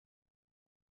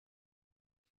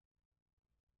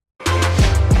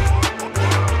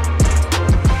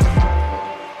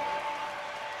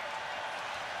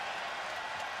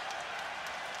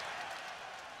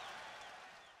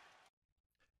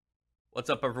What's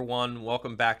up, everyone?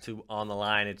 Welcome back to On the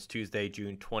Line. It's Tuesday,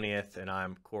 June 20th, and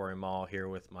I'm Corey Mall here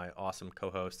with my awesome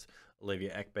co-hosts,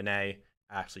 Olivia Ekbenet,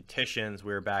 Ashley Tishins.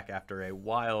 We're back after a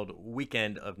wild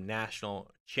weekend of national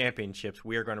championships.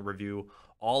 We are going to review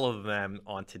all of them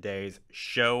on today's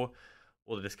show.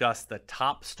 We'll discuss the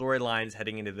top storylines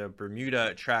heading into the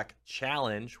Bermuda Track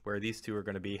Challenge, where these two are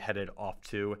going to be headed off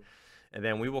to. And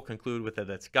then we will conclude with a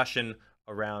discussion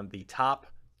around the top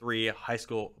 3 high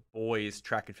school boys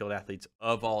track and field athletes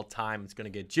of all time. It's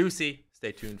going to get juicy.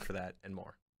 Stay tuned for that and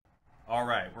more. All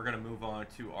right, we're going to move on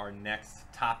to our next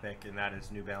topic, and that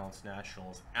is New Balance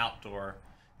Nationals Outdoor.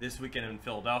 This weekend in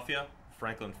Philadelphia,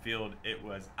 Franklin Field, it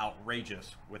was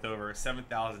outrageous. With over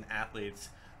 7,000 athletes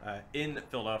in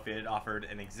Philadelphia, it offered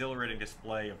an exhilarating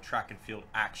display of track and field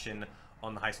action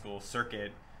on the high school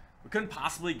circuit. We couldn't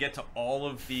possibly get to all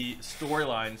of the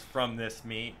storylines from this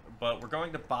meet, but we're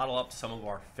going to bottle up some of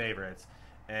our favorites.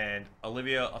 And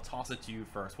Olivia, I'll toss it to you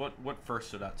first. What first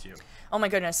stood out to you? Oh my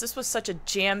goodness, this was such a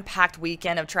jam-packed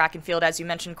weekend of track and field. As you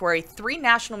mentioned, Corey, 3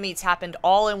 national meets happened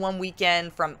all in one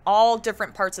weekend from all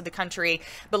different parts of the country.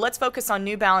 But let's focus on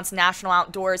New Balance National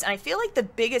Outdoors. And I feel like the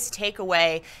biggest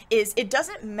takeaway is it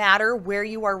doesn't matter where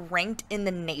you are ranked in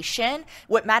the nation.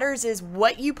 What matters is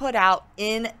what you put out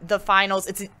in the finals.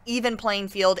 It's an even playing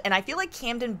field. And I feel like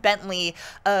Camden Bentley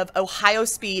of Ohio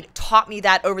Speed taught me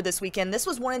that over this weekend. This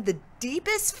was one of the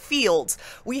deepest fields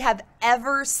we have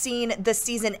ever seen this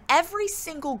season. Every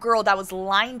single girl that was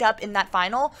lined up in that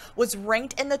final was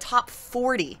ranked in the top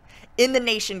 40 in the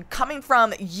nation. Coming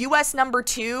from US number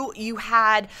 2, you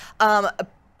had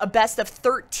a best of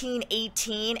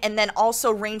 1318, and then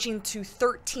also ranging to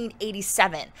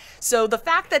 1387. So the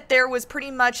fact that there was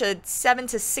pretty much a 7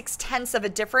 to 6/10 of a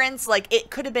difference, like it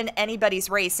could have been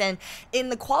anybody's race. And in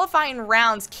the qualifying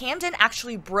rounds, Camden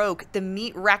actually broke the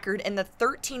meet record in the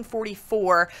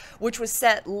 1344, which was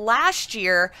set last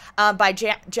year by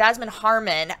Jasmine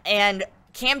Harmon. And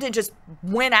Camden just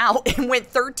went out and went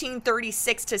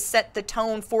 1336 to set the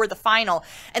tone for the final.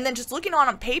 And then just looking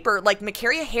on paper, like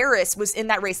Makaria Harris was in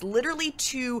that race literally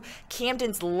to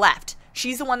Camden's left.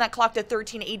 She's the one that clocked a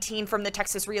 1318 from the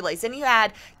Texas Relays. Then you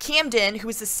had Camden, who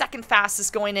was the second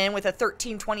fastest going in with a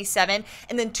 1327.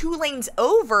 And then 2 lanes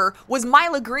over was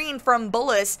Mila Green from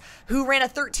Bullis, who ran a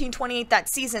 1328 that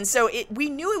season. So we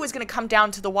knew it was going to come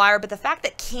down to the wire. But the fact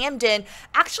that Camden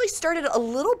actually started a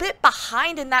little bit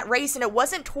behind in that race, and it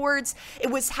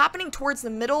was happening towards the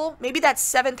middle, maybe that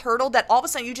 7th hurdle, that all of a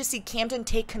sudden you just see Camden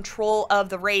take control of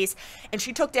the race. And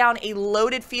she took down a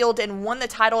loaded field and won the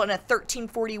title in a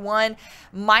 1341.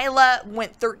 Mila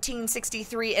went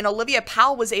 1363, and Olivia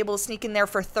Powell was able to sneak in there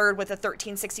for 3rd with a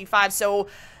 1365. So,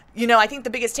 you know, I think the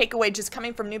biggest takeaway just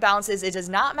coming from New Balance is it does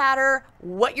not matter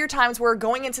what your times were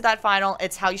going into that final.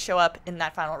 It's how you show up in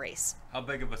that final race. How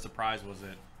big of a surprise was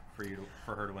it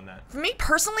for her to win that? For me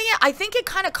personally, I think it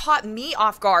kind of caught me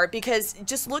off guard, because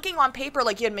just looking on paper,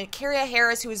 like you had Makaria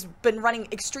Harris, who's been running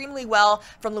extremely well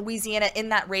from Louisiana in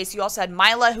that race. You also had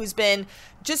Mila, who's been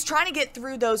just trying to get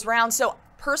through those rounds. So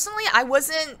personally, I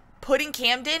wasn't putting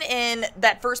Camden in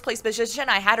that first place position.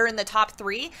 I had her in the top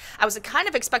 3. I was kind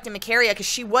of expecting Makaria because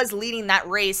she was leading that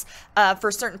race for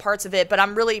certain parts of it. But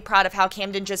I'm really proud of how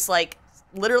Camden just like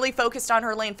literally focused on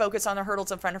her lane, focused on the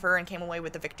hurdles in front of her, and came away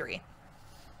with the victory.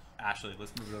 Ashley,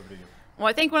 let's move it over to you. Well,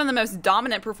 I think one of the most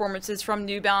dominant performances from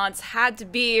New Balance had to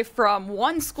be from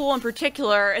one school in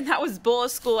particular, and that was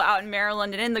Bullis School out in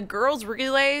Maryland. And in the girls'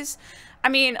 relays, I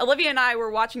mean, Olivia and I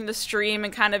were watching the stream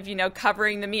and kind of, you know,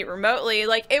 covering the meet remotely.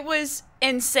 Like, it was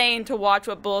insane to watch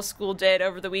what Bullis School did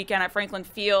over the weekend at Franklin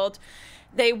Field.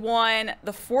 They won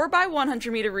the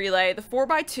 4x100 meter relay, the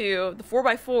 4x2, the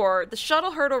 4x4, the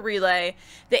shuttle hurdle relay,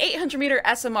 the 800 meter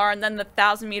SMR, and then the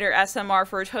 1000 meter SMR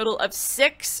for a total of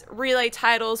 6 relay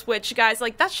titles, which, guys,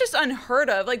 like, that's just unheard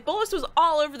of. Like, Bullis was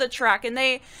all over the track, and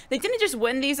they didn't just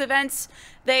win these events,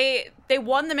 they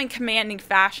won them in commanding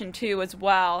fashion too as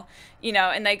well, you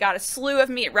know, and they got a slew of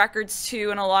meet records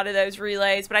too in a lot of those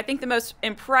relays. But I think the most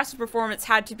impressive performance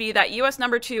had to be that US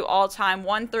number 2 all-time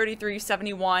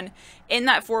 133.71 in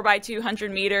that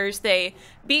 4x200 meters. They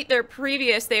beat their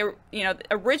previous,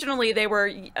 originally they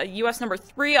were a US number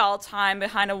 3 all-time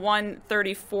behind a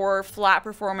 134 flat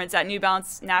performance at New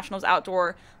Balance Nationals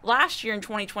Outdoor last year in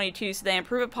 2022. So they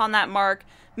improve upon that mark,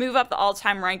 move up the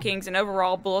all-time rankings, and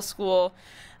overall Bullis School,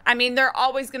 I mean, they're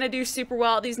always going to do super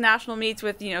well at these national meets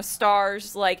with, you know,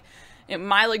 stars like, you know,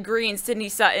 Mila Green, Sydney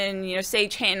Sutton, you know,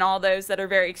 Sage Hinton, all those that are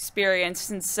very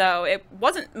experienced. And so it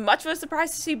wasn't much of a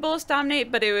surprise to see Bullis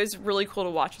dominate, but it was really cool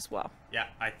to watch as well. Yeah,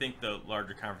 I think the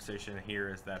larger conversation here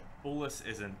is that Bullis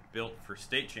isn't built for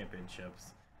state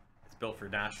championships. It's built for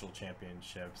national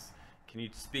championships. Can you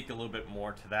speak a little bit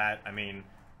more to that? I mean,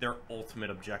 their ultimate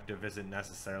objective isn't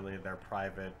necessarily their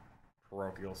private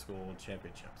parochial school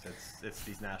championships. It's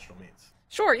these national meets.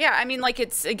 Sure, yeah. I mean, like,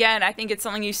 it's, again, I think it's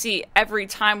something you see every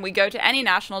time we go to any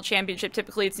national championship.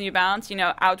 Typically, it's New Balance, you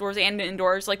know, outdoors and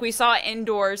indoors. Like, we saw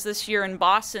indoors this year in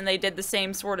Boston, they did the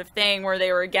same sort of thing where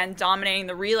they were, again, dominating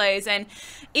the relays. And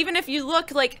even if you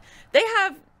look, like, they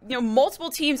have, you know,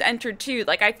 multiple teams entered too.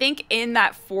 Like, I think in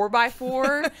that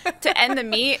 4x4 to end the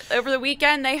meet over the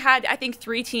weekend, they had, I think,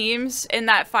 3 teams in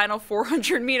that final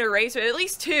 400-meter race, or at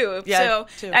least 2. Yeah,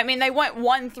 so, 2. I mean, they went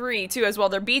 1-3 too as well.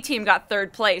 Their B team got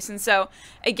 3rd place. And so,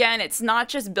 again, it's not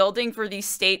just building for these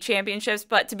state championships,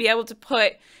 but to be able to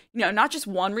put, you know, not just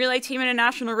one relay team in a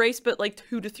national race, but like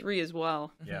 2 to 3 as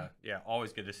well. Yeah,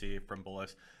 always good to see from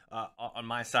Bullis. On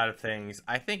my side of things,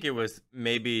 I think it was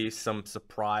maybe some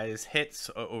surprise hits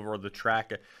over the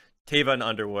track. Tavon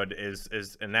Underwood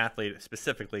is an athlete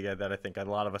specifically that I think a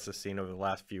lot of us have seen over the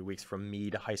last few weeks from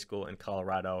Meade High School in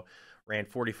Colorado. Ran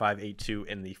 45.82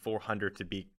 in the 400 to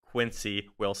beat Quincy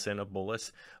Wilson of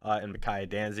Bullis and Micaiah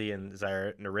Danzy and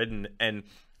Zaire Naridin. And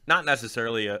not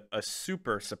necessarily a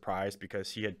super surprise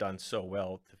because he had done so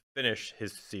well to finish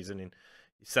his season. And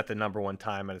he set the #1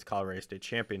 time at his Colorado State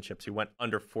Championships. He went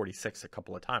under 46 a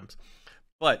couple of times.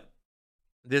 But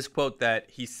this quote that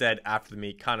he said after the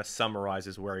meet kind of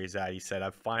summarizes where he's at. He said,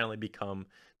 "I've finally become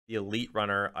the elite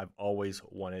runner I've always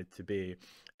wanted to be."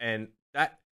 And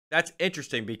that's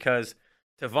interesting because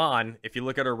Tavon, if you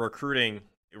look at her recruiting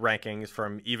rankings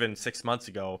from even 6 months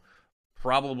ago,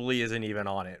 probably isn't even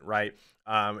on it, right?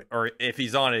 Or if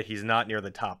he's on it, he's not near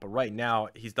the top. But right now,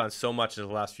 he's done so much in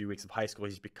the last few weeks of high school.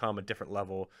 He's become a different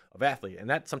level of athlete. And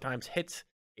that sometimes hits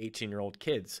 18-year-old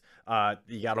kids.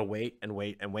 You got to wait and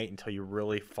wait and wait until you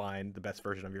really find the best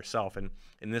version of yourself. And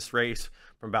in this race,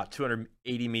 from about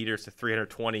 280 meters to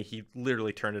 320, he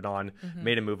literally turned it on,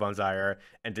 made a move on Zaire,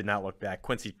 and did not look back.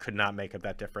 Quincy could not make up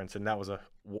that difference. And that was a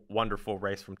wonderful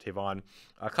race from Tavon.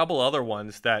 A couple other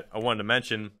ones that I wanted to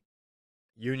mention.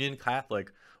 Union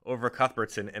Catholic over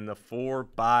Cuthbertson in the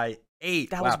 4x8.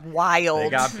 That was wild. They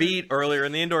got beat earlier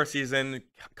in the indoor season.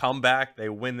 Come back. They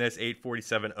win this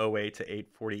 8:47.08 to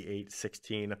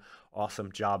 8:48.16.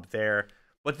 Awesome job there.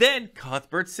 But then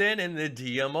Cuthbertson in the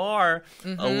DMR,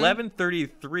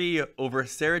 11:33 over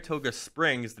Saratoga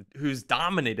Springs, who's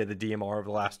dominated the DMR over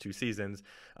the last 2 seasons.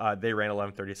 They ran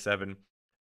 11:37.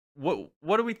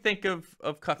 What do we think of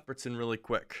Cuthbertson really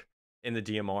quick in the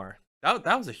DMR?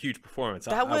 That was a huge performance,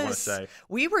 I want to say.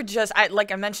 We were just,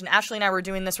 like I mentioned, Ashley and I were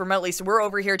doing this remotely, so we're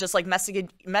over here just like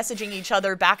messaging each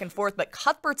other back and forth. But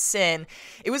Cuthbertson,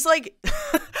 it was like,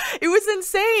 it was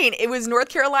insane. It was North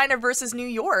Carolina versus New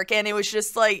York, and it was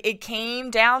just like, it came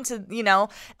down to, you know,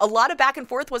 a lot of back and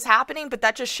forth was happening, but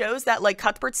that just shows that like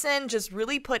Cuthbertson just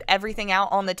really put everything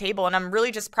out on the table. And I'm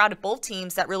really just proud of both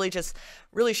teams that really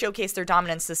showcased their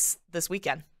dominance this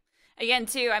weekend. Again,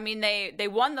 too, I mean, they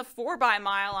won the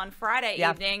 4x-mile on Friday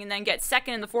evening and then get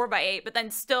second in the 4x8, but then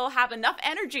still have enough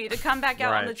energy to come back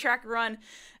out on the track run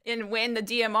and win the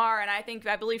DMR. And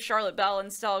I believe Charlotte Bell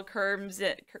and Stella Curbs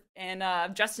and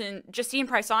Justine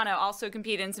Praisano also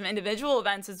competed in some individual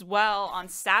events as well on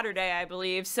Saturday, I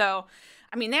believe. So,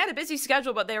 I mean, they had a busy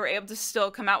schedule, but they were able to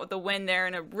still come out with a win there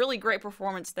and a really great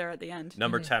performance there at the end.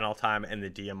 Number 10 all-time in the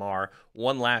DMR.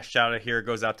 One last shout-out here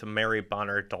goes out to Mary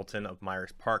Bonner Dalton of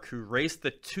Myers Park, who raced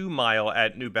the 2-mile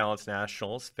at New Balance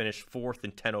Nationals, finished 4th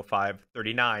in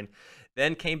 10:05.39,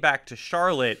 then came back to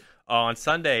Charlotte on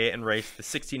Sunday and raced the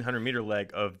 1,600-meter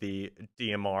leg of the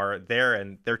DMR there,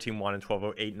 and their team won in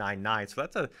 12:08.99. So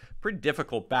that's a pretty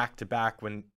difficult back-to-back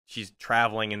when she's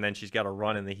traveling and then she's got to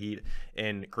run in the heat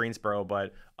in Greensboro.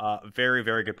 But very,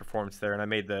 very good performance there. And I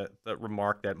made the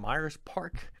remark that Myers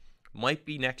Park might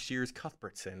be next year's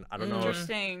Cuthbertson. I don't know if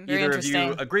either of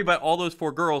you agree, but all those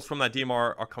 4 girls from that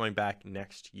DMR are coming back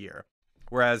next year.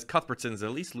 Whereas Cuthbertson's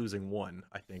at least losing 1,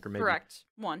 I think, or maybe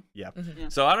 1. Yeah.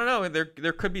 So I don't know.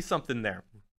 There could be something there.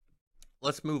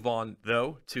 Let's move on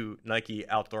though to Nike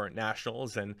Outdoor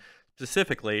Nationals and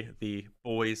specifically the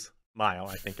boys mile.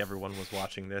 I think everyone was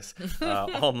watching this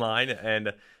online,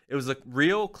 and it was a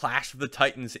real clash of the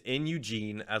titans in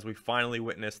Eugene as we finally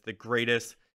witnessed the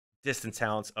greatest distance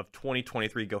hounds of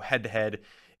 2023 go head-to-head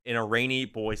in a rainy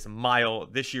boys mile.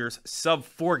 This year's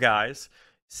sub-4 guys,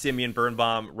 Simeon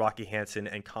Birnbaum, Rocky Hansen,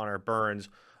 and Connor Burns,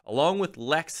 along with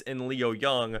Lex and Leo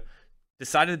Young,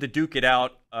 decided to duke it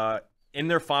out in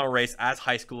their final race as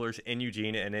high schoolers in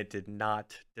Eugene, and it did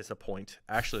not disappoint.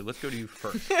 Ashley, let's go to you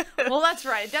first. Well, that's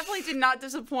right. It definitely did not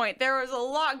disappoint. There was a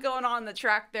lot going on the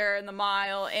track there in the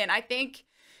mile, and I think,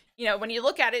 when you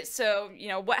look at it, so,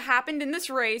 what happened in this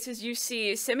race is you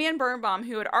see Simeon Birnbaum,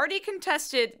 who had already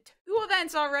contested 2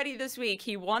 events already this week.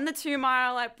 He won the 2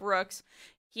 mile at Brooks.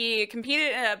 He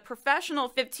competed in a professional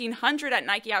 1500 at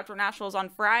Nike Outdoor Nationals on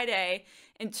Friday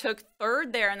and took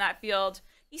 3rd there in that field.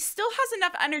 He still has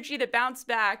enough energy to bounce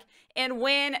back and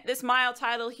win this mile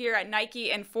title here at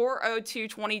Nike in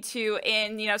 4:02:22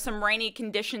 in, some rainy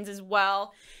conditions as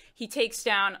well. He takes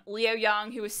down Leo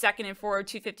Young, who was 2nd in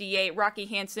 4:02:58, Rocky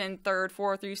Hansen 3rd,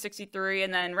 4:03:63,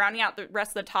 and then rounding out the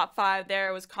rest of the top 5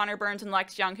 there was Connor Burns and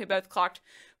Lex Young, who both clocked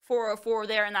 4:04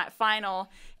 there in that final.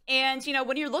 And,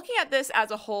 when you're looking at this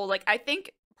as a whole, I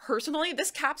think personally,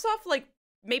 this caps off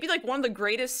maybe one of the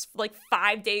greatest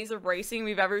 5 days of racing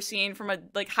we've ever seen from a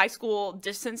high school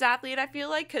distance athlete, I feel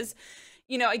like, because,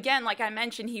 again, like I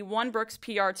mentioned, he won Brooks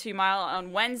PR 2 mile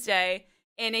on Wednesday,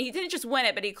 and he didn't just win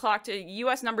it, but he clocked a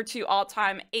US number 2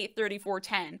 all-time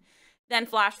 8:34:10. Then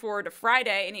flash forward to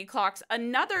Friday, and he clocks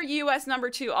another US number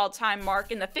 2 all-time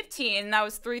mark in the 15, and that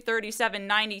was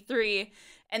 3:37:93,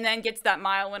 and then gets that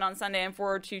mile win on Sunday in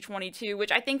 4:02:22,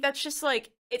 which I think that's just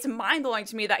it's mind-blowing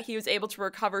to me that he was able to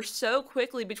recover so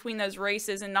quickly between those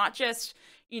races and not just,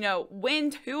 win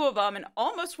 2 of them and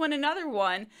almost win another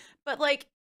one, but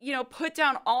put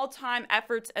down all-time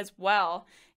efforts as well.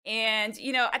 And,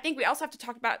 I think we also have to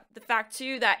talk about the fact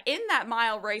too that in that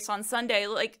mile race on Sunday,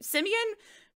 Simeon,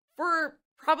 for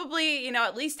probably,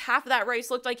 at least half of that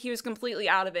race looked like he was completely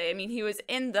out of it. I mean, he was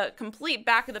in the complete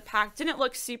back of the pack, didn't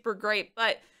look super great,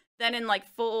 but then in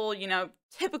full,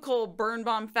 typical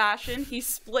Birnbaum fashion, he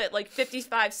split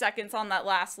 55 seconds on that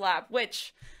last lap,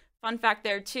 which, fun fact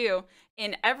there too,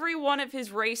 in every one of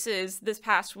his races this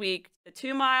past week, the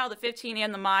 2 mile, the 15,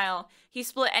 and the mile, he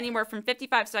split anywhere from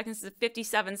 55 seconds to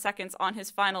 57 seconds on his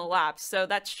final lap. So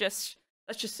that's just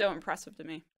so impressive to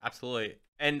me. Absolutely.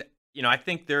 And, I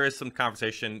think there is some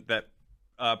conversation that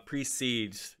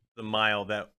precedes the mile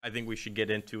that I think we should get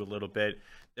into a little bit.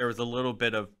 There was a little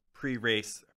bit of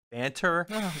pre-race banter,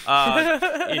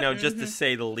 just to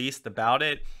say the least about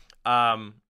it.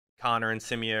 Connor and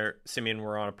Simeon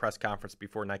were on a press conference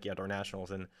before Nike Outdoor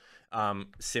Nationals, and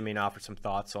Simeon offered some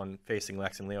thoughts on facing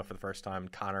Lex and Leo for the first time.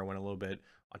 Connor went a little bit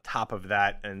on top of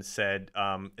that and said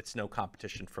it's no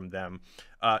competition from them.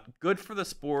 Good for the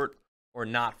sport or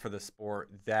not for the sport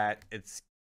that it's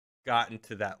gotten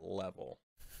to that level?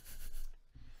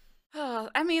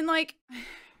 I mean, I'm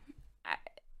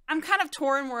kind of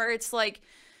torn where it's I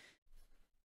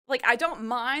don't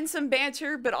mind some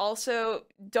banter, but also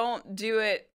don't do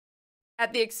it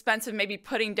at the expense of maybe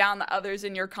putting down the others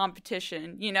in your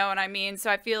competition. You know what I mean? So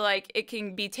I feel like it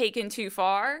can be taken too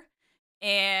far.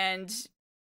 And,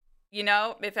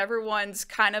 if everyone's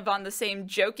kind of on the same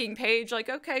joking page,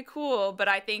 okay, cool. But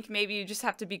I think maybe you just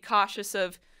have to be cautious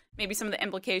of maybe some of the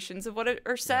implications of what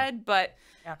are said. Yeah. But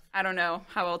yeah. I don't know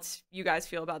how else you guys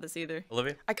feel about this either.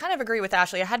 Olivia? I kind of agree with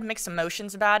Ashley. I had mixed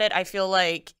emotions about it. I feel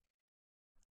like,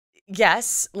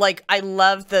 yes, I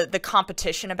love the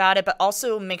competition about it, but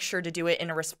also make sure to do it in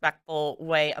a respectful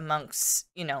way amongst,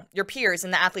 your peers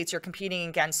and the athletes you're competing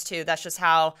against too. That's just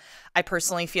how I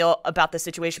personally feel about the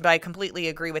situation. But I completely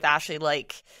agree with Ashley.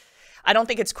 I don't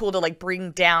think it's cool to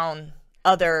bring down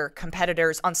other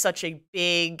competitors on such a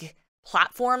big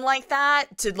platform like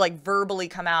that to verbally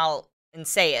come out and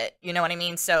say it. You know what I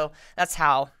mean? So that's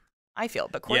how I feel.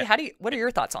 But Corey, yeah. What are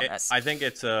your thoughts on this? I think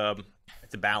it's a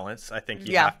balance. I think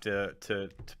you have to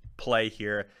play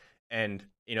here. And,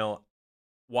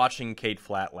 watching Kate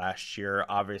Flatt last year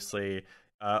obviously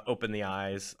opened the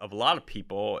eyes of a lot of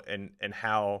people and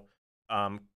how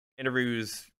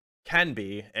interviews can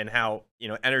be and how,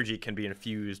 energy can be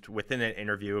infused within an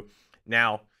interview.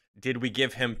 Now, did we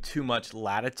give him too much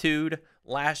latitude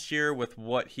last year with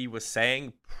what he was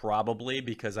saying? Probably,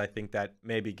 because I think that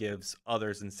maybe gives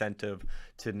others incentive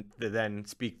to then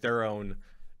speak their own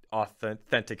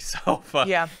authentic self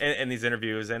in these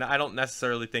interviews. And I don't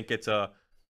necessarily think it's a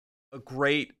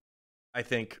great, I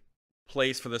think,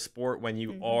 place for the sport when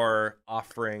you are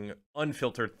offering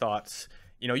unfiltered thoughts.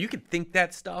 You could think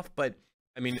that stuff, but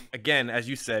I mean, again, as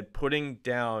you said, putting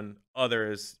down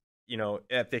others,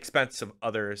 at the expense of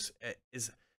others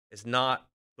is not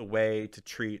the way to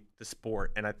treat the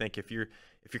sport. And I think if you're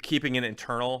keeping it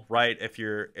internal, right, if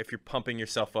you're pumping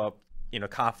yourself up,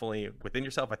 confidently within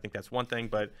yourself, I think that's one thing,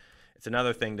 but it's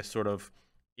another thing to sort of,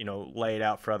 lay it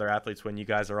out for other athletes when you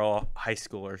guys are all high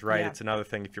schoolers, right? Yeah. It's another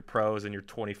thing if you're pros and you're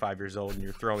 25 years old and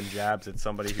you're throwing jabs at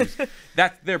somebody who's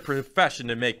that's their profession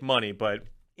to make money, but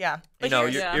yeah,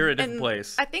 you're a different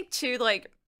place. I think too,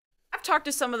 I've I've talked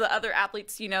to some of the other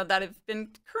athletes, that have been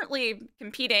currently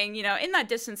competing, in that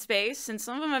distance space. And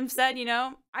some of them have said,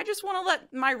 I just want to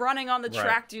let my running on the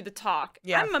track do the talk.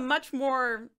 Yeah.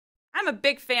 I'm a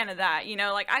big fan of that.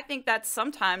 Like, I think that's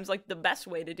sometimes like the best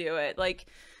way to do it. Like,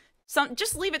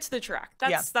 just leave it to the track.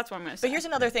 That's what I'm going to say. But here's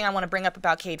another thing I want to bring up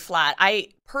about Cade Flatt. I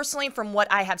personally, from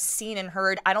what I have seen and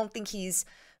heard, I don't think he's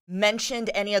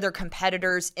mentioned any other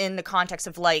competitors in the context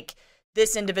of like,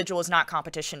 this individual is not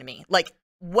competition to me. Like,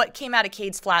 what came out of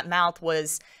Cade's flat mouth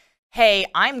was, hey,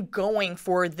 I'm going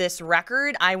for this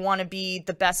record. I want to be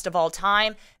the best of all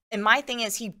time. And my thing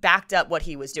is, he backed up what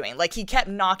he was doing. Like, he kept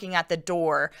knocking at the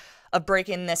door of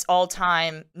breaking this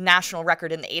all-time national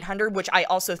record in the 800, which I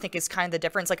also think is kind of the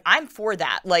difference. Like, I'm for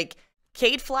that. Like,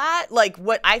 Cade Flatt, like,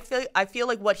 what I feel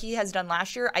like what he has done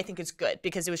last year, I think is good,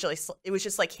 because it was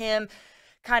just like him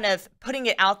kind of putting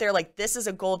it out there, like, this is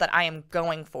a goal that I am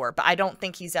going for. But I don't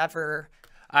think he's ever.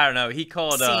 I don't know. He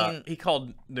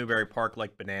called Newbury Park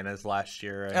like bananas last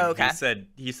year. And okay.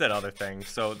 He said other things,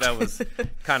 so that was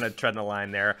kind of treading the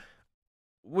line there.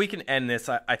 We can end this,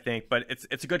 I think, but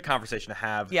it's a good conversation to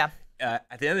have. Yeah.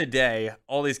 At the end of the day,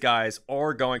 all these guys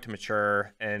are going to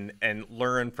mature and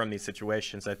learn from these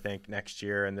situations, I think, next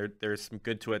year. And there's some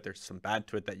good to it. There's some bad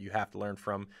to it that you have to learn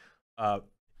from.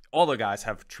 All the guys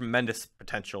have tremendous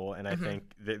potential, and I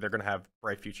think they're going to have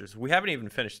bright futures. We haven't even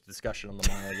finished the discussion on the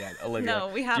mile yet, Olivia. No,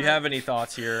 we haven't. Do you have any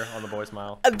thoughts here on the boys'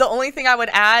 mile? The only thing I would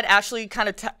add, Ashley kind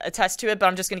of attest to it, but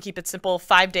I'm just going to keep it simple.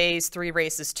 5 days, 3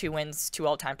 races, 2 wins, 2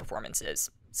 all-time performances.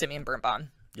 Simeon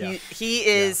Birnbaum. Yeah. He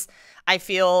is, I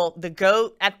feel, the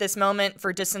GOAT at this moment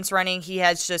for distance running. He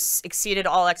has just exceeded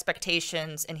all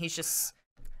expectations, and he's just,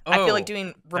 I feel like,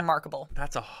 doing remarkable.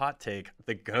 That's a hot take.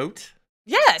 The GOAT?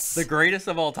 Yes. The greatest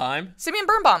of all time? Simeon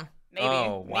Birnbaum. Maybe.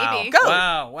 Oh, wow. Maybe. Goat.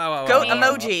 Wow. Goat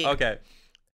emoji. Okay.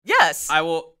 Yes. I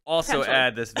will also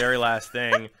add this very last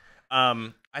thing.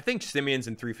 I think Simeon's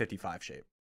in 355 shape.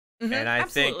 And I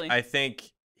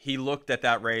think he looked at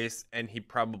that race and he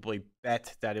probably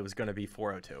bet that it was going to be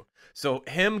 402. So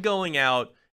him going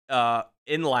out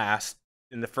in last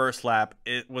in the first lap,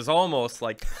 it was almost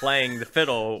like playing the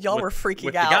fiddle. Y'all were freaking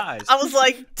with out. The guys. I was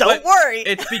like, don't worry.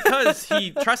 It's because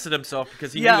he trusted himself,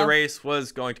 because he knew the race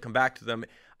was going to come back to them.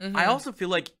 I also feel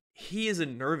like he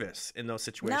isn't nervous in those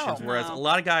situations, whereas a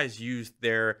lot of guys use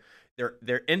their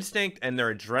instinct and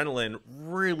their adrenaline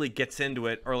really gets into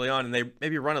it early on, and they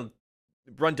maybe run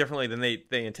differently than they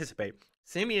anticipate.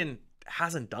 Simeon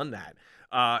hasn't done that.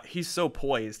 He's so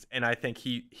poised, and I think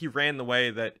he ran the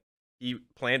way that he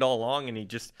planned all along, and he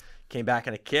just came back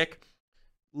in a kick.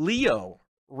 Leo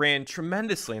ran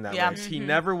tremendously in that race. He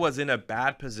never was in a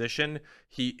bad position.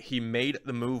 He made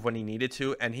the move when he needed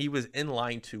to, and he was in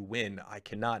line to win. I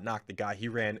cannot knock the guy. He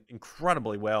ran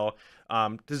incredibly well.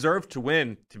 Deserved to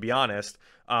win, to be honest,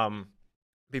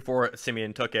 before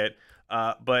Simeon took it.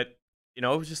 But it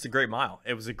was just a great mile.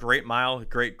 It was a great mile,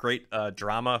 great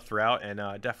drama throughout, and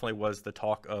definitely was the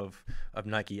talk of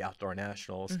Nike Outdoor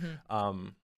Nationals.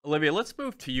 Olivia, let's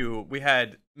move to you. We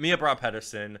had Mia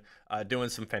Brown-Pedersen doing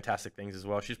some fantastic things as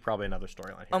well. She's probably another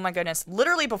storyline here. Oh my goodness.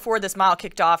 Literally before this mile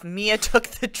kicked off, Mia took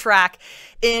the track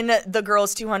in the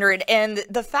girls 200. And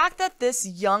the fact that this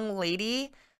young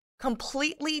lady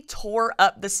completely tore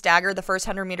up the stagger the first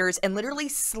 100 meters and literally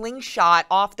slingshot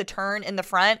off the turn in the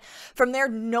front. From there,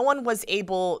 no one was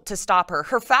able to stop her.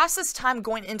 Her fastest time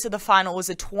going into the final was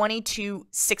a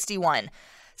 22:61.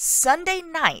 Sunday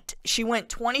night, she went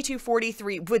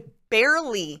 22:43 with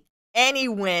barely any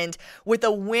wind, with a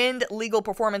wind legal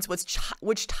performance,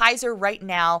 which ties her right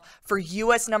now for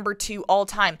U.S. #2 all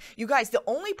time. You guys, the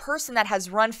only person that has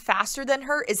run faster than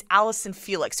her is Allison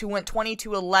Felix, who went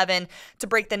 22:11 to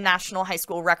break the national high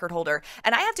school record holder.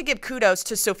 And I have to give kudos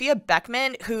to Sophia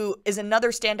Beckman, who is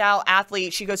another standout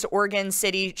athlete. She goes to Oregon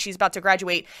City. She's about to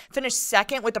graduate. Finished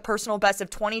second with a personal best of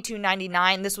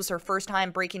 22:99. This was her first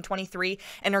time breaking 23.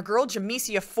 And her girl,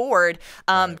 Jamesia Ford,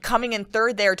 coming in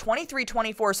third there,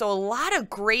 23:24. So a lot of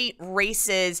great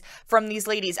races from these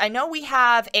ladies. I know we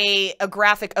have a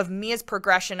graphic of Mia's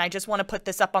progression. I just want to put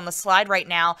this up on the slide right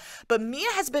now. But Mia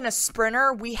has been a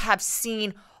sprinter we have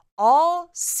seen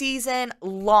all season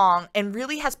long and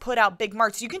really has put out big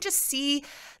marks. You can just see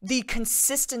the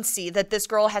consistency that this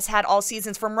girl has had all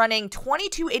seasons, from running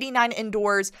 22:89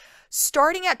 indoors,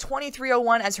 starting at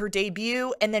 23:01 as her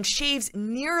debut, and then shaves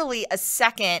nearly a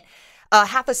second.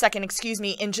 Half a second,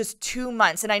 in just 2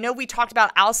 months. And I know we talked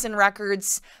about Allison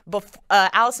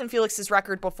Felix's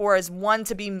record before as one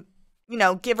to be you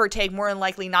know, give or take, more than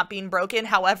likely not being broken.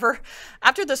 However,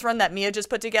 after this run that Mia just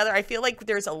put together, I feel like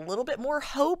there's a little bit more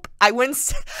hope. I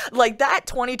wouldn't like that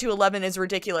 22-11 is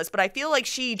ridiculous, but I feel like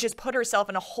she just put herself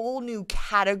in a whole new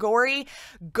category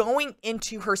going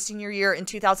into her senior year in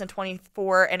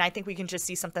 2024, and I think we can just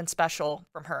see something special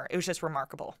from her. It was just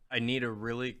remarkable. I need a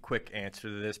really quick answer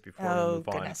to this before we move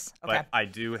on. Okay. But I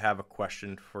do have a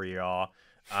question for y'all.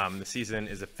 The season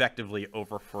is effectively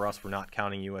over for us. We're not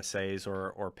counting USAs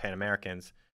or Pan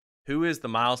Americans. Who is the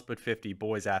MileSplit 50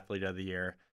 Boys Athlete of the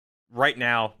Year? Right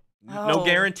now, no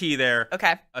guarantee there.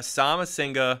 Okay. Assam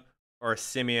Asinga or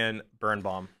Simeon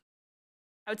Birnbaum?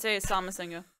 I would say Assam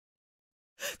Asinga.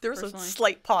 There was a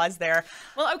slight pause there.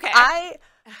 Well, okay.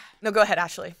 No, go ahead,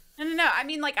 Ashley. No. I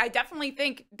mean, like, I definitely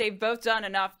think they've both done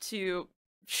enough to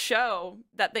show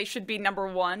that they should be number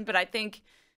one, but I think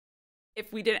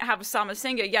if we didn't have Assam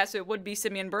Asinga, yes, it would be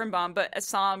Simeon Birnbaum, but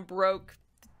Assam broke,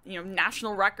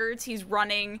 national records. He's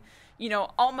running,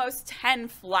 almost 10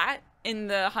 flat in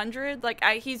the 100. Like,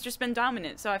 he's just been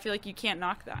dominant, so I feel like you can't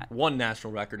knock that. One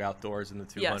national record outdoors in the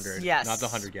 200. Yes. Not the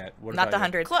 100 yet. What Not the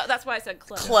about 100. That's why I said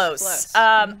close. Close.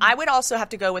 I would also have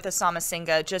to go with Assam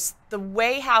Asinga. Just the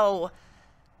way how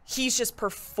he's just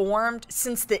performed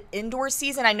since the indoor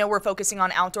season. I know we're focusing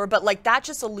on outdoor, but like that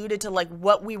just alluded to like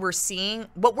what we were seeing,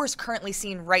 what we're currently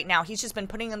seeing right now. He's just been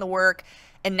putting in the work,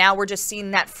 and now we're just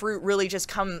seeing that fruit really just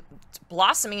come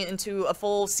blossoming into a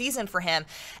full season for him.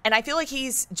 And I feel like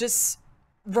he's just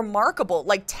remarkable.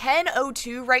 Like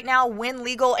 10:02 right now, win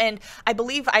legal, and I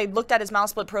believe I looked at his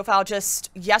MileSplit profile just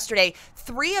yesterday.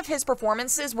 3 of his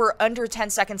performances were under 10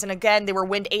 seconds, and again, they were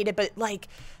wind aided, but like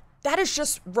that is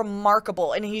just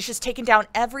remarkable, and he's just taken down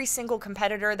every single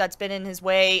competitor that's been in his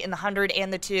way in the 100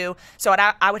 and the 2. So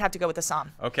I would have to go with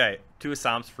Assam. Okay, 2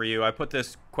 Assams for you. I put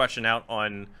this question out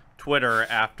on Twitter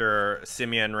after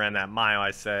Simeon ran that mile.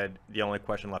 I said the only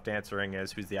question left answering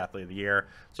is who's the athlete of the year.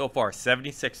 So far,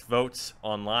 76 votes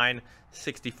online.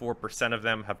 64% of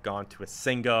them have gone to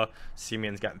Asinga.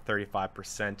 Simeon's gotten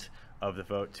 35% of the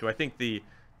vote too. I think the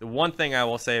one thing I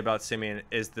will say about Simeon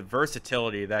is the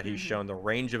versatility that he's shown, the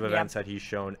range of events that he's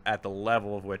shown at the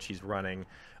level of which he's running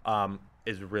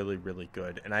is really, really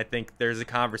good. And I think there's a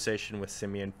conversation with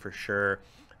Simeon for sure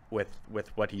with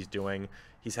what he's doing.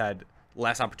 He's had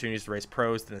less opportunities to race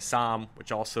pros than Assam,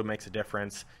 which also makes a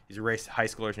difference. He's raced high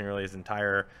schoolers nearly his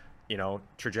entire,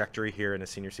 trajectory here in the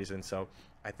senior season. So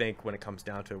I think when it comes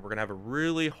down to it, we're going to have a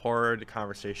really hard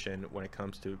conversation when it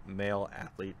comes to male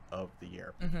athlete of the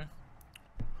year.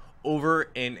 Over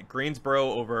in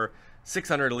Greensboro, over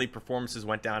 600 elite performances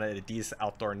went down at Adidas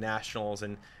Outdoor Nationals,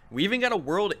 and we even got a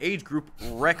world age group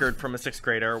record from a 6th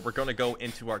grader. We're going to go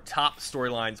into our top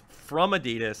storylines from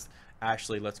Adidas.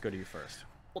 Ashley, let's go to you first.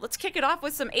 Well, let's kick it off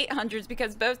with some 800s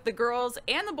because both the girls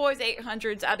and the boys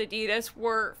 800s at Adidas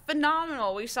were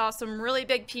phenomenal. We saw some really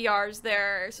big PRs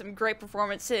there, some great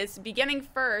performances. Beginning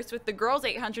first with the girls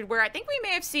 800, where I think we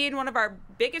may have seen one of our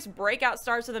biggest breakout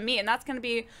stars of the meet, and that's going to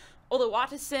be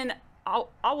Oluwatosin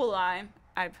Awolai.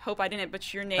 I hope I didn't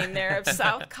butcher your name there, of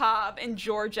South Cobb in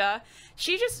Georgia.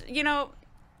 She just,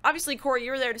 obviously, Corey,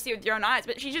 you were there to see it with your own eyes,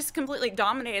 but she just completely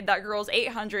dominated that girl's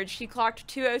 800. She clocked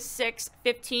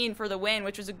 2:06.15 for the win,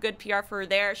 which was a good PR for her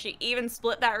there. She even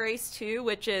split that race, too,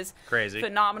 which is crazy,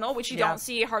 phenomenal, which you don't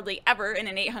see hardly ever in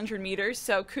an 800 meters.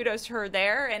 So kudos to her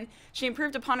there. And she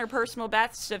improved upon her personal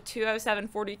best of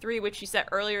 2:07.43, which she set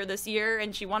earlier this year,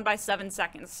 and she won by 7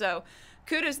 seconds. So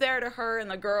kudos there to her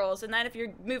and the girls. And then if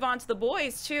you move on to the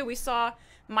boys, too, we saw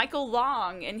Michael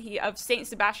Long, and he of St.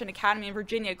 Sebastian Academy in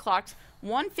Virginia, clocked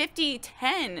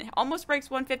 150.10, almost breaks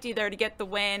 150 there to get the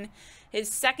win.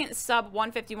 His second sub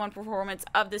 151 performance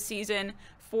of the season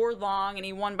for Long, and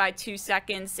he won by 2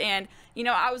 seconds. And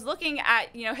I was looking at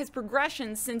his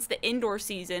progression since the indoor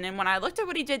season, and when I looked at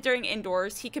what he did during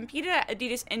indoors, he competed at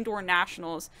Adidas Indoor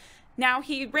Nationals. Now,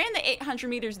 he ran the 800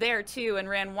 meters there, too, and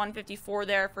ran 154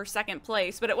 there for second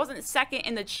place, but it wasn't second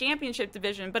in the championship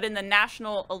division, but in the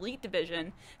national elite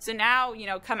division. So now,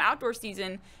 come outdoor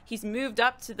season, he's moved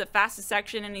up to the fastest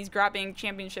section, and he's grabbing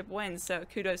championship wins, so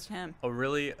kudos to him. A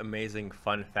really amazing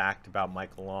fun fact about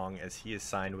Michael Long is he is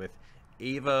signed with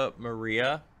Ava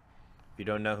Maria. If you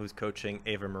don't know who's coaching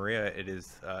Ava Maria, it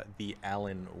is the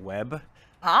Alan Webb.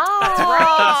 That's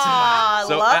right.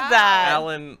 So love that.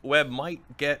 Alan Webb might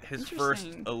get his first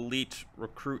elite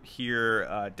recruit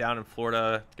here down in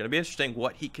Florida. It's going to be interesting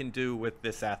what he can do with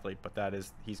this athlete, but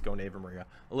he's going to Ava Maria.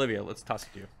 Olivia, let's toss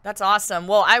it to you. That's awesome.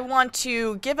 Well, I want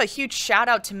to give a huge shout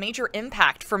out to Major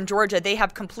Impact from Georgia. They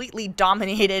have completely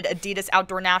dominated Adidas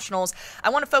Outdoor Nationals. I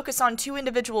want to focus on 2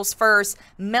 individuals first,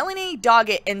 Melanie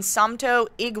Doggett and Samto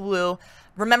Iglu.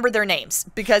 remember their names,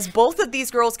 because both of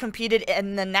these girls competed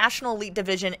in the national elite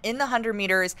division in the 100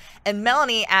 meters. And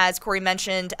Melanie, as Corey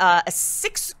mentioned, a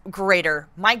 6th grader,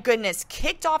 my goodness,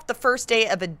 kicked off the first day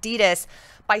of Adidas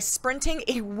by sprinting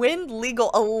a wind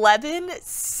legal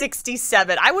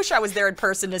 11:67. I wish I was there in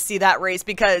person to see that race,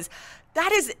 because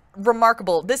that is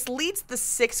remarkable. This leads the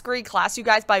 6th grade class, you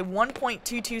guys, by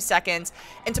 1.22 seconds.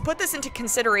 And to put this into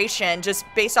consideration, just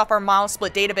based off our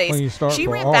MileSplit database, she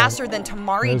ran faster than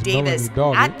Tamari Davis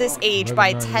at this age by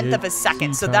a 1/10 of a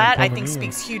second. So that, I think,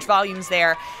 speaks huge volumes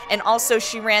there. And also,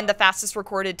 she ran the fastest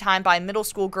recorded time by a middle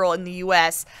school girl in the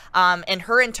U.S. And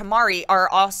her and Tamari are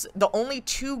also the only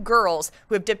 2 girls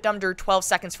who have dipped under 12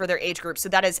 seconds for their age group. So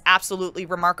that is absolutely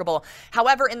remarkable.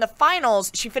 However, in the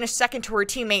finals, she finished second to her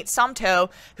teammate Samto,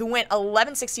 who went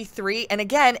 11:63, and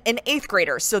again, an 8th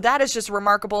grader. So that is just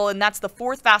remarkable, and that's the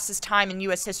 4th fastest time in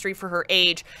U.S. history for her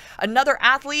age. Another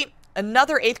athlete,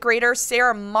 another 8th grader,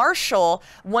 Sarah Marshall,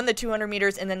 won the 200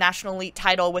 meters in the national elite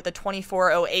title with a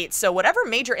 24:08. So whatever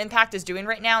Major Impact is doing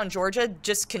right now in Georgia,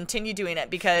 just continue doing it,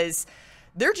 because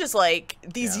they're just like,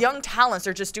 these young talents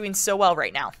are just doing so well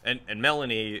right now. And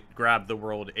Melanie grabbed the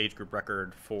world age group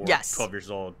record for 12 years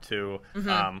old, too.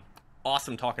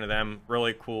 Awesome talking to them.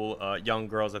 Really cool young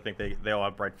girls. I think they all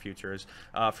have bright futures.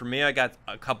 For me, I got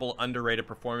a couple underrated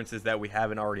performances that we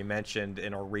haven't already mentioned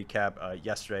in our recap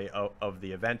yesterday of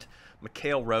the event.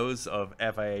 Mikhail Rose of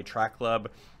FIA Track Club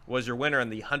was your winner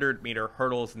in the 100-meter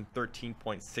hurdles in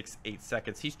 13.68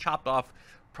 seconds. He's chopped off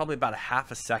probably about a half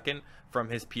a second from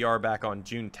his PR back on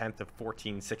June 10th of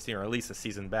 14.16, or at least a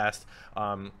season best.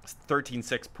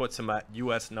 13.6 puts him at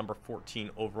U.S. number 14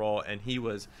 overall, and he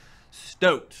was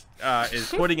stoked, is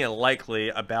putting it likely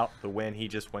about the win. He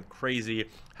just went crazy,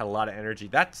 had a lot of energy.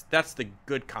 That's the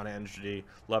good kind of energy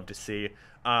love to see.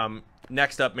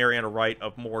 Next up, Mariana Wright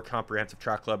of More Comprehensive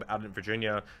Track Club out in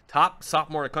Virginia, top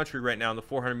sophomore in the country right now in the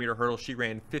 400-meter hurdle. She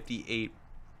ran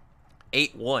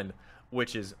 58.81,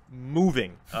 which is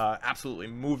moving, absolutely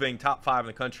moving. Top 5 in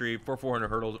the country for 400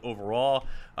 hurdles overall.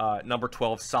 Number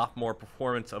 12 sophomore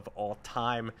performance of all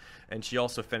time. And she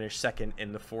also finished second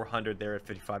in the 400 there at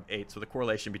 55.8. So the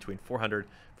correlation between 400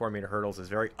 400-meter hurdles is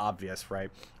very obvious, right?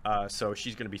 So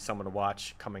she's going to be someone to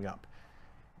watch coming up.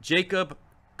 Jacob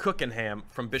Cookenham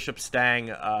from Bishop Stang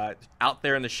out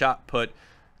there in the shot put,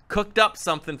 cooked up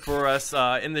something for us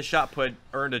in the shot put,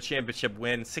 earned a championship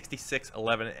win,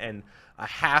 66.11 and a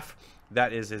half.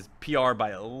 That is his PR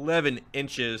by 11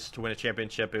 inches to win a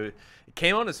championship. It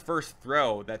came on his first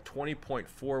throw. That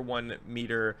 20.41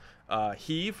 meter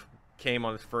heave came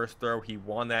on his first throw. He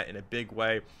won that in a big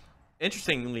way.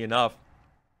 Interestingly enough,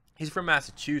 he's from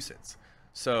Massachusetts,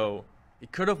 so he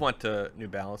could have went to New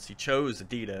Balance. He chose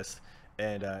Adidas,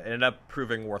 and ended up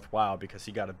proving worthwhile because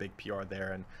he got a big PR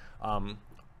there. And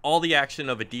all the action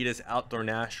of Adidas Outdoor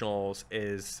Nationals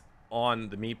is on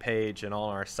the meet page and on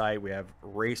our site. We have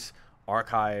race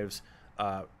archives,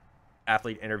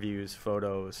 athlete interviews,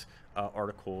 photos,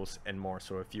 articles, and more.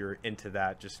 So if you're into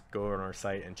that, just go on our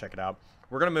site and check it out.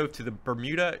 We're going to move to the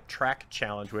Bermuda Track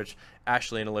Challenge, which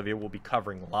Ashley and Olivia will be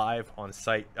covering live on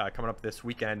site coming up this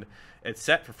weekend. It's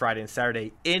set for Friday and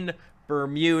Saturday in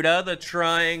Bermuda, the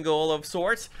triangle of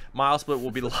sorts. MileSplit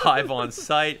will be live on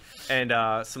site, and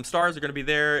some stars are going to be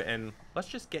there. And let's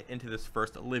just get into this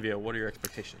first. Olivia, what are your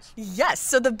expectations? Yes,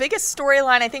 so the biggest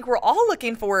storyline I think we're all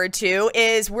looking forward to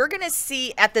is we're going to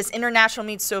see at this international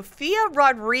meet, Sofia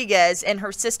Rodriguez and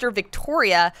her sister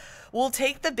Victoria will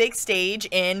take the big stage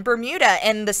in Bermuda.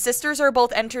 And the sisters are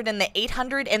both entered in the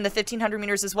 800 and the 1500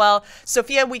 meters as well.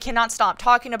 Sofia, we cannot stop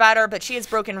talking about her, but she has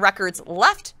broken records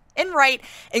left and right,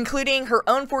 including her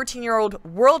own 14-year-old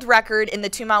world record in the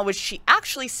 2-mile, which she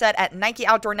actually set at Nike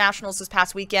Outdoor Nationals this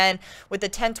past weekend with a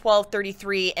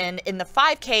 10:12:33. And in the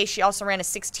 5K, she also ran a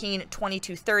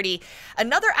 16:22:30.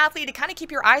 Another athlete to kind of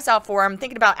keep your eyes out for, I'm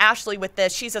thinking about Ashley with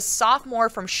this. She's a sophomore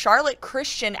from Charlotte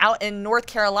Christian out in North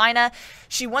Carolina.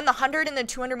 She won the 100 and the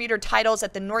 200 meter titles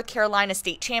at the North Carolina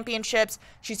State Championships.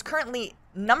 She's currently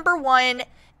number 1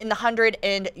 in the 100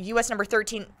 and U.S. number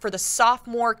 13 for the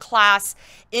sophomore class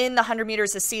in the 100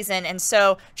 meters this season. And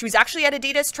so she was actually at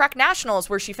Adidas Track Nationals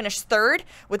where she finished 3rd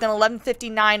with an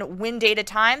 11:59 win data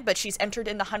time, but she's entered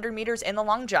in the 100 meters and the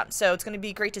long jump. So it's going to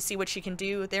be great to see what she can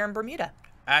do there in Bermuda.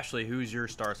 Ashley, who's your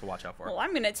stars to watch out for? Well,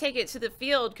 I'm going to take it to the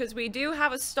field because we do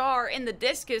have a star in the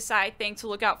discus, I think, to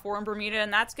look out for in Bermuda,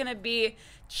 and that's going to be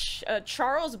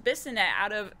Charles Bissonette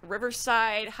out of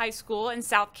Riverside High School in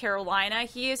South Carolina.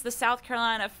 He is the South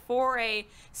Carolina 4A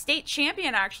state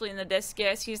champion, actually, in the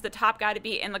discus. He's the top guy to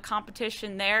be in the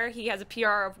competition there. He has a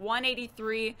PR of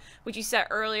 183, which he set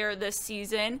earlier this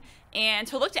season. And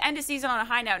to look to end the season on a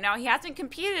high note. Now, he hasn't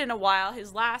competed in a while.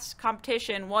 His last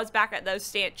competition was back at those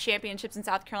state championships in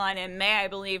South Carolina in May, I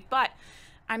believe. But,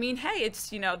 I mean, hey, it's,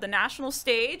 the national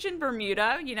stage in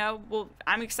Bermuda. Well,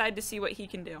 I'm excited to see what he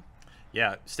can do.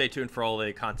 Yeah, stay tuned for all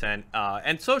the content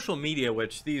and social media,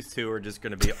 which these two are just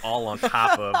going to be all on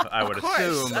top of, I would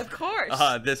assume. Of course.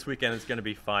 This weekend is going to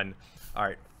be fun. All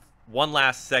right, one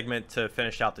last segment to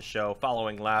finish out the show.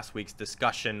 Following last week's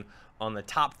discussion on the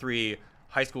top 3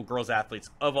 high school girls athletes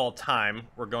of all time,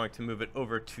 we're going to move it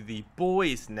over to the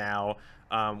boys now.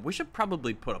 We should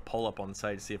probably put a poll up on the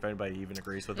site to see if anybody even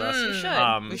agrees with us.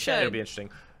 We should. It'll be interesting.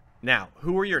 Now,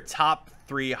 who are your top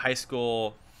 3 high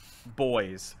school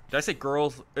boys? Did I say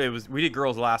girls? We did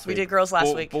girls last week. We did girls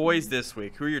last week. Boys this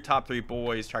week. Who are your top 3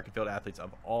 boys track and field athletes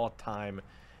of all time,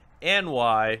 and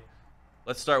why?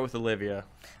 Let's start with Olivia.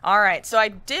 All right. So I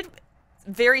did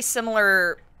very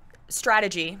similar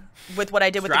strategy with what I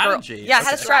did with the girls. Yeah, I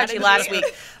had a strategy last week.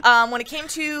 When it came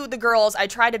to the girls, I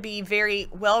tried to be very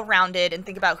well-rounded and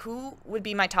think about who would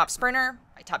be my top sprinter,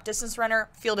 my top distance runner,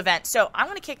 field event. So I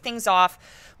want to kick things off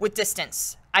with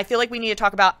distance. I feel like we need to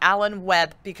talk about Alan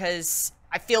Webb because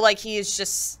I feel like he is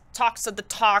just talks of the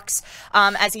talks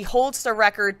as he holds the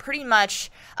record pretty much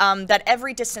that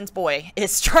every distance boy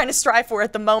is trying to strive for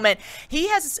at the moment. He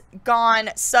has gone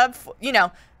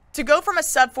to go from a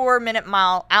sub-4-minute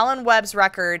mile, Alan Webb's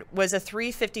record was a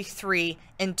 3:53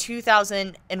 in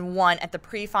 2001 at the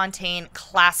Prefontaine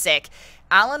Classic.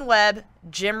 Alan Webb,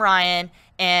 Jim Ryan,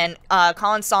 and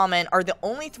Colin Solomon are the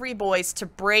only 3 boys to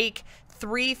break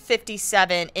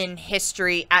 3:57 in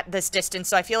history at this distance.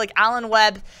 So I feel like Alan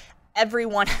Webb,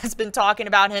 everyone has been talking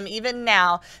about him, even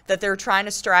now that they're trying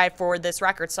to strive for this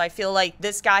record. So I feel like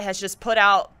this guy has just put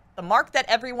out the mark that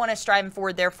everyone is striving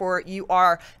for, therefore you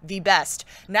are the best.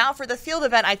 Now for the field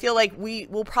event, I feel like we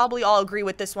will probably all agree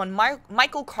with this one.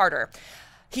 Michael Carter.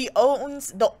 He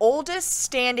owns the oldest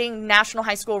standing national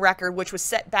high school record, which was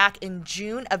set back in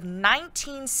June of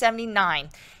 1979.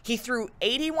 He threw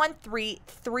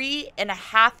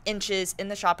 3.5 inches in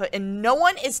the shot put, and no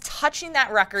one is touching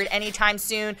that record anytime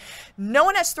soon. No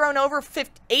one has thrown over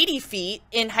 80 feet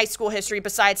in high school history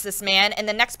besides this man, and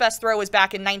the next best throw was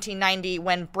back in 1990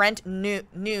 when Brent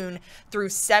Noon threw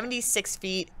 76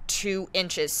 feet 2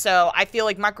 inches. So I feel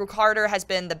like Michael Carter has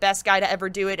been the best guy to ever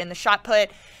do it in the shot put.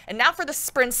 And now for the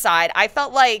sprint side, I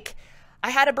felt like I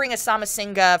had to bring Asama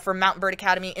Singha from Mountain Bird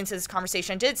Academy into this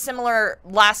conversation. I did similar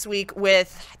last week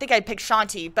with, I think I picked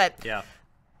Shanti, but yeah.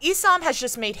 Isam has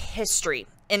just made history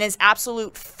in his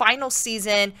absolute final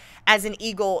season as an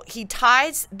Eagle. He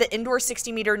ties the indoor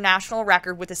 60-meter national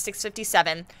record with a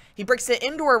 6:57. He breaks the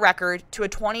indoor record to a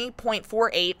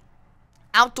 20.48.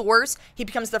 Outdoors, he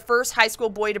becomes the first high school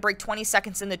boy to break 20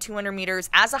 seconds in the 200 meters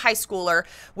as a high schooler,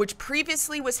 which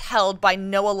previously was held by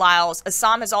Noah Lyles.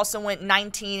 Assam has also went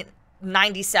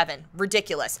 1997.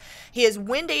 Ridiculous. He has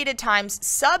wind-aided times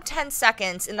sub 10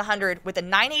 seconds in the 100 with a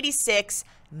 986,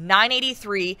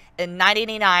 983, and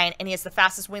 989, and he has the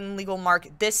fastest wind legal mark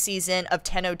this season of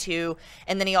 10:02,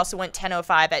 and then he also went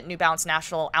 10:05 at New Balance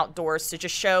National Outdoors to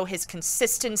just show his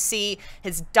consistency,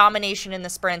 his domination in the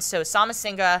sprints. So Sama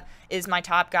Singha is my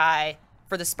top guy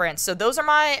for the sprints. So those are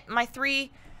my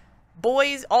 3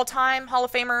 boys, all-time Hall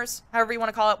of Famers, however you want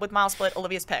to call it, with MileSplit,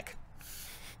 Olivia's pick.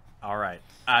 All right,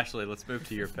 Ashley, let's move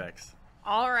to your picks.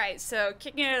 All right, so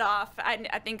kicking it off,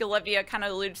 I think Olivia kind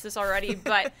of alluded to this already,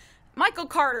 but Michael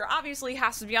Carter obviously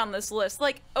has to be on this list.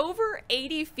 Like, over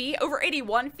 80 feet, over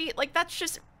 81 feet, like, that's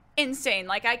just insane.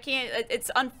 Like, I can't, it's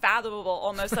unfathomable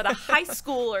almost that a high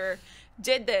schooler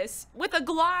did this with a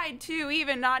glide, too,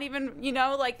 not even,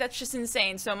 like, that's just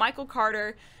insane. So, Michael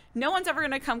Carter, no one's ever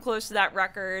going to come close to that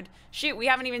record. Shoot, we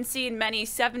haven't even seen many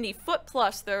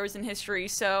 70-foot-plus throws in history,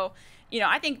 so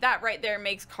I think that right there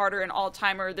makes Carter an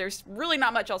all-timer. There's really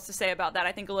not much else to say about that.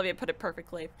 I think Olivia put it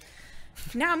perfectly.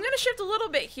 Now, I'm going to shift a little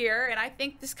bit here, and I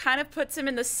think this kind of puts him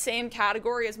in the same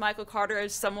category as Michael Carter,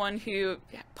 as someone who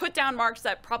put down marks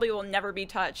that probably will never be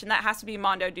touched, and that has to be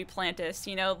Mondo Duplantis.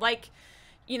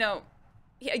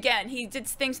 Again, he did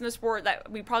things in the sport that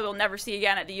we probably will never see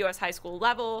again at the U.S. high school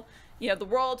level. The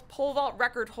world pole vault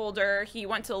record holder. He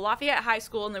went to Lafayette High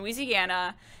School in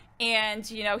Louisiana, and,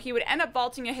 he would end up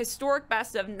vaulting a historic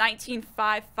best of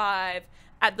 19.55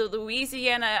 at the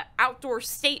Louisiana Outdoor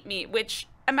State Meet, which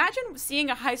imagine seeing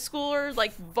a high schooler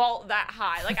like vault that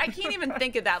high. Like I can't even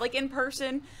think of that. Like in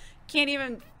person, can't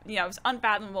even, you know, it's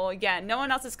unfathomable. Again, no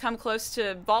one else has come close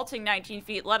to vaulting 19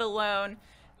 feet, let alone,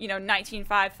 you know,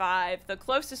 19.55. The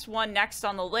closest one next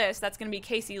on the list, that's going to be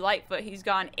Casey Lightfoot. He's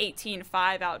gone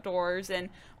 18.5 outdoors, and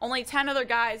only 10 other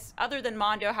guys other than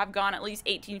Mondo have gone at least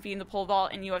 18 feet in the pole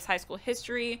vault in U.S. high school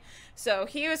history. So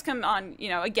he has come on, you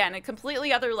know, again, a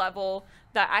completely other level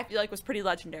that I feel like was pretty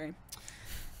legendary.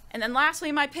 And then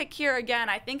lastly, my pick here, again,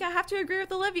 I think I have to agree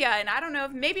with Olivia, and I don't know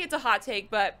if maybe it's a hot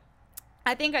take, but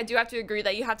I think I do have to agree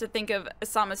that you have to think of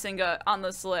Osama Singa on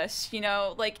this list. You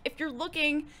know, like if you're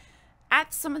looking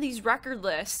at some of these record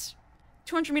lists,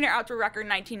 200-meter outdoor record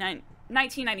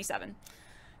 1997,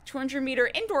 200-meter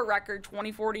indoor record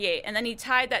 2048, and then he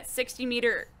tied that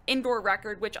 60-meter indoor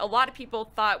record, which a lot of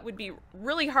people thought would be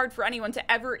really hard for anyone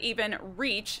to ever even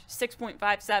reach,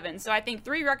 6.57. So I think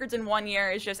 3 records in 1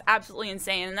 year is just absolutely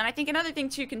insane. And then I think another thing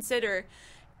to consider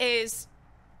is,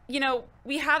 you know,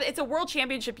 it's a world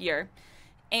championship year,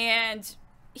 and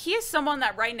he is someone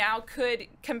that right now could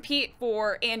compete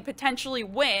for and potentially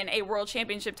win a world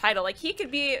championship title. Like he could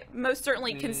be most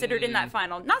certainly considered in that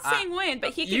final. Not saying win,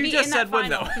 but he could be in that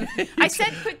final. I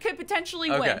said could potentially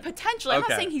win. Potentially. I'm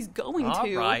not saying he's going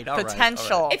to. Right,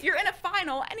 potential. All right. If you're in a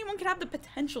final, anyone could have the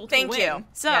potential to Thank win. you.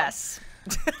 So yes.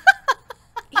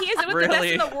 he is with the best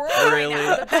in the world right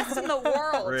now. The best in the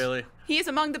world. Really? He is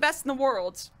among the best in the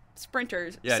world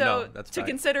sprinters. Yeah, so no, that's to right.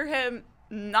 consider him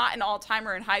not an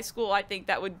all-timer in high school, I think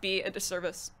that would be a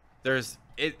disservice.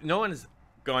 No one's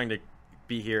going to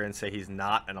be here and say he's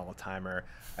not an all-timer.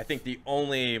 I think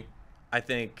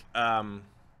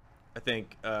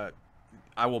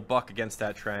I will buck against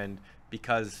that trend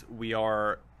because we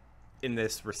are in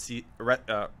this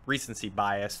recency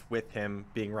bias with him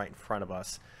being right in front of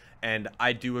us, and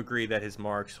I do agree that his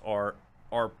marks are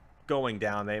going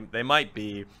down. They might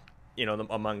be, you know,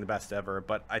 among the best ever,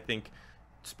 but I think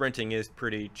sprinting is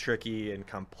pretty tricky and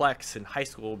complex in high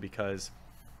school because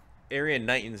Arian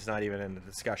Knighton's not even in the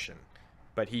discussion,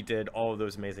 but he did all of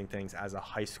those amazing things as a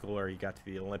high schooler. He got to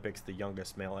the Olympics, the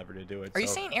youngest male ever to do it. Are you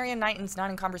saying Arian Knighton's not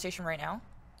in conversation right now?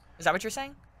 Is that what you're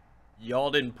saying?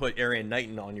 Y'all didn't put Arian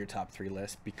Knighton on your top 3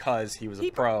 list because he was a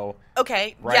pro.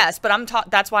 Okay, right? yes, but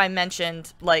that's why I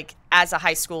mentioned, like, as a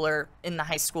high schooler in the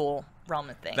high school realm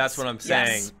of things. That's what I'm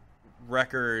saying. Yes.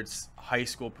 Records, high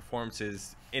school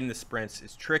performances in the sprints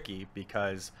is tricky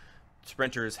because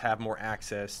sprinters have more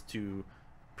access to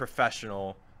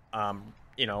professional,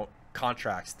 you know,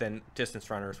 contracts than distance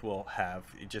runners will have,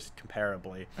 just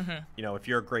comparably. You know, if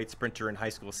you're a great sprinter in high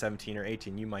school, 17 or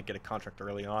 18, you might get a contract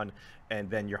early on, and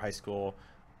then your high school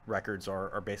records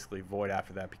are basically void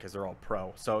after that because they're all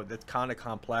pro. So that's kind of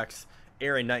complex.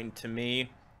 Arian Knighton, to me,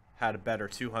 had a better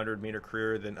 200-meter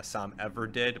career than Assam ever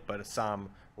did, but Assam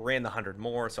ran the 100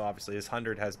 more, so obviously his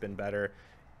 100 has been better.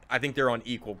 I think they're on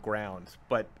equal ground,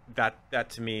 but that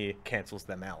to me cancels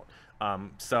them out.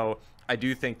 So I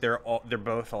do think they're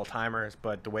both all-timers,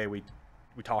 but the way we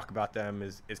talk about them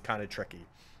is kind of tricky.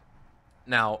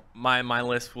 Now, my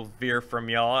list will veer from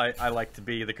y'all. I like to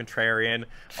be the contrarian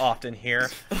often here,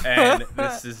 and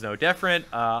this is no different.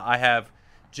 I have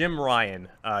Jim Ryan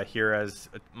here as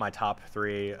my top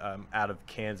 3 out of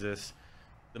Kansas.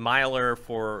 The miler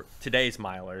for today's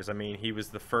milers. I mean, he was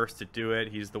the first to do it.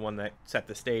 He's the one that set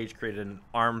the stage, created an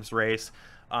arms race.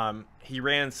 He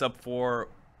ran sub-4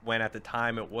 when at the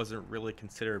time it wasn't really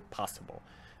considered possible.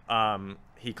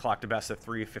 He clocked a best of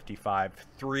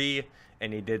 3:55.3,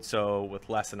 and he did so with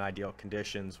less than ideal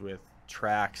conditions with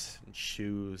tracks and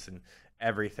shoes and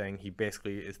everything. He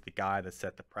basically is the guy that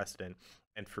set the precedent.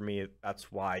 And for me,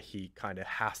 that's why he kind of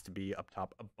has to be up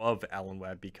top above Alan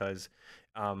Webb, because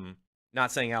not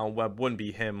saying Alan Webb wouldn't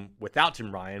be him without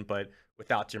Jim Ryan, but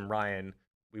without Jim Ryan,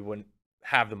 we wouldn't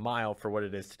have the mile for what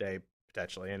it is today,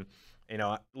 potentially. And, you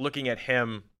know, looking at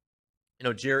him, you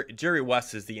know, Jerry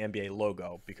West is the NBA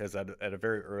logo because at a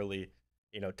very early,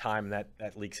 you know, time in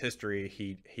that league's history,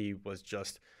 he was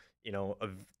just, you know,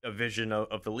 a vision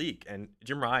of the league. And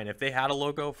Jim Ryan, if they had a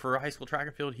logo for a high school track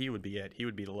and field, he would be it. He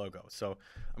would be the logo. So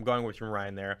I'm going with Jim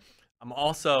Ryan there. I'm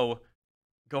also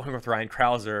going with Ryan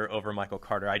Krauser over Michael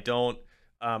Carter. I don't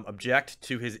object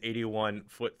to his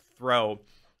 81-foot throw,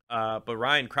 but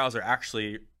Ryan Krauser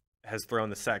actually has thrown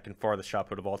the second farthest shot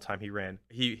put of all time.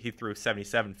 He threw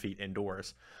 77 feet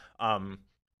indoors.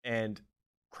 And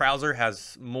Krauser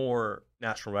has more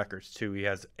national records too. He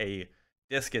has a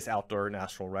discus outdoor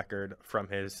national record from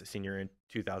his senior in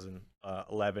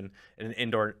 2011 and an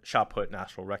indoor shot put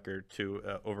national record to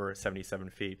over 77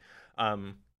 feet.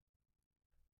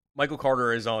 Michael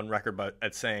Carter is on record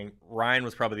at saying Ryan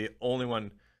was probably the only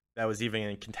one that was even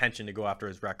in contention to go after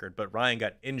his record. But Ryan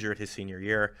got injured his senior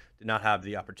year, did not have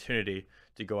the opportunity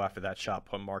to go after that shot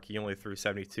put mark. He only threw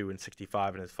 72 and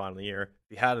 65 in his final year. If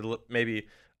he had maybe,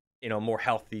 more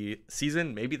healthy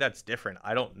season, maybe that's different.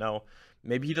 I don't know.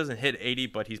 Maybe he doesn't hit 80,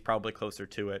 but he's probably closer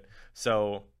to it.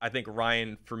 So I think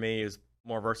Ryan, for me, is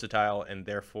more versatile, and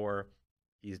therefore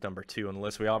he's number 2 on the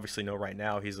list. We obviously know right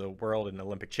now he's a world and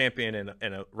Olympic champion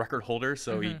and a record holder,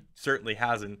 so he certainly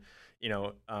hasn't,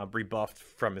 rebuffed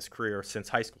from his career since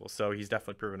high school. So he's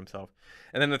definitely proven himself.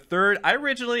 And then the third, I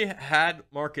originally had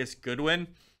Marcus Goodwin.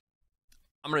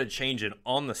 I'm going to change it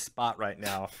on the spot right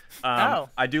now.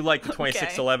 I do like the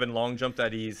 26-11 long jump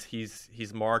that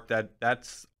he's marked.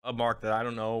 That's a mark that I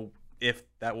don't know if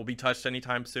that will be touched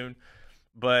anytime soon,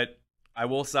 but I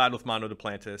will side with Mondo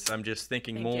Duplantis. I'm just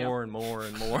thinking more and more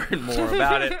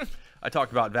about it. I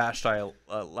talked about Vashti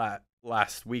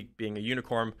last week being a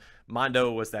unicorn.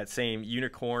 Mondo was that same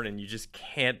unicorn, and you just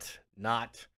can't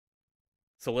not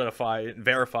solidify and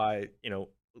verify,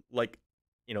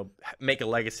 make a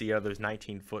legacy out of those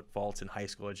 19-foot vaults in high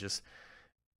school. It's just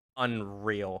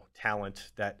unreal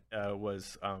talent that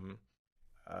was,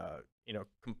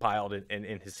 compiled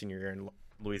in his senior year in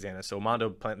Louisiana. So Mondo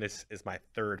Duplantis is my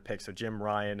third pick. So Jim,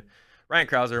 Ryan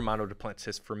Krauser, Mondo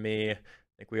Duplantis for me. I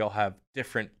think we all have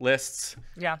different lists.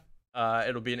 Yeah.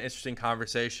 It'll be an interesting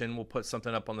conversation. We'll put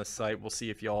something up on the site. We'll see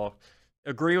if y'all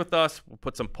agree with us. We'll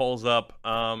put some polls up.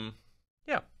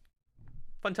 Yeah.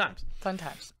 Fun times.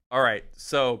 All right.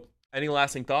 So any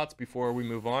lasting thoughts before we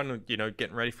move on?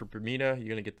 Getting ready for Bermuda. You're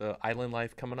going to get the island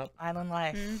life coming up? Island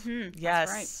life. Mm-hmm. Yes.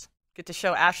 That's right. Get to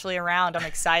show Ashley around. I'm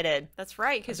excited. That's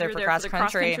right, because you're you're for there for the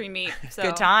cross-country meet. So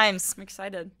good times. I'm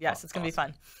excited. Yes, it's going to be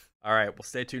fun. All right. Well,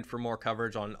 stay tuned for more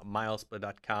coverage on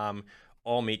MileSplit.com.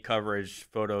 All meet coverage,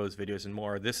 photos, videos, and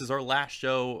more. This is our last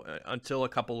show until a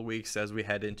couple of weeks as we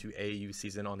head into AAU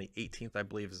season. On the 18th, I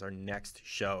believe, is our next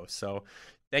show. So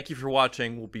thank you for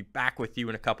watching. We'll be back with you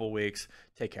in a couple of weeks.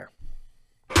 Take care.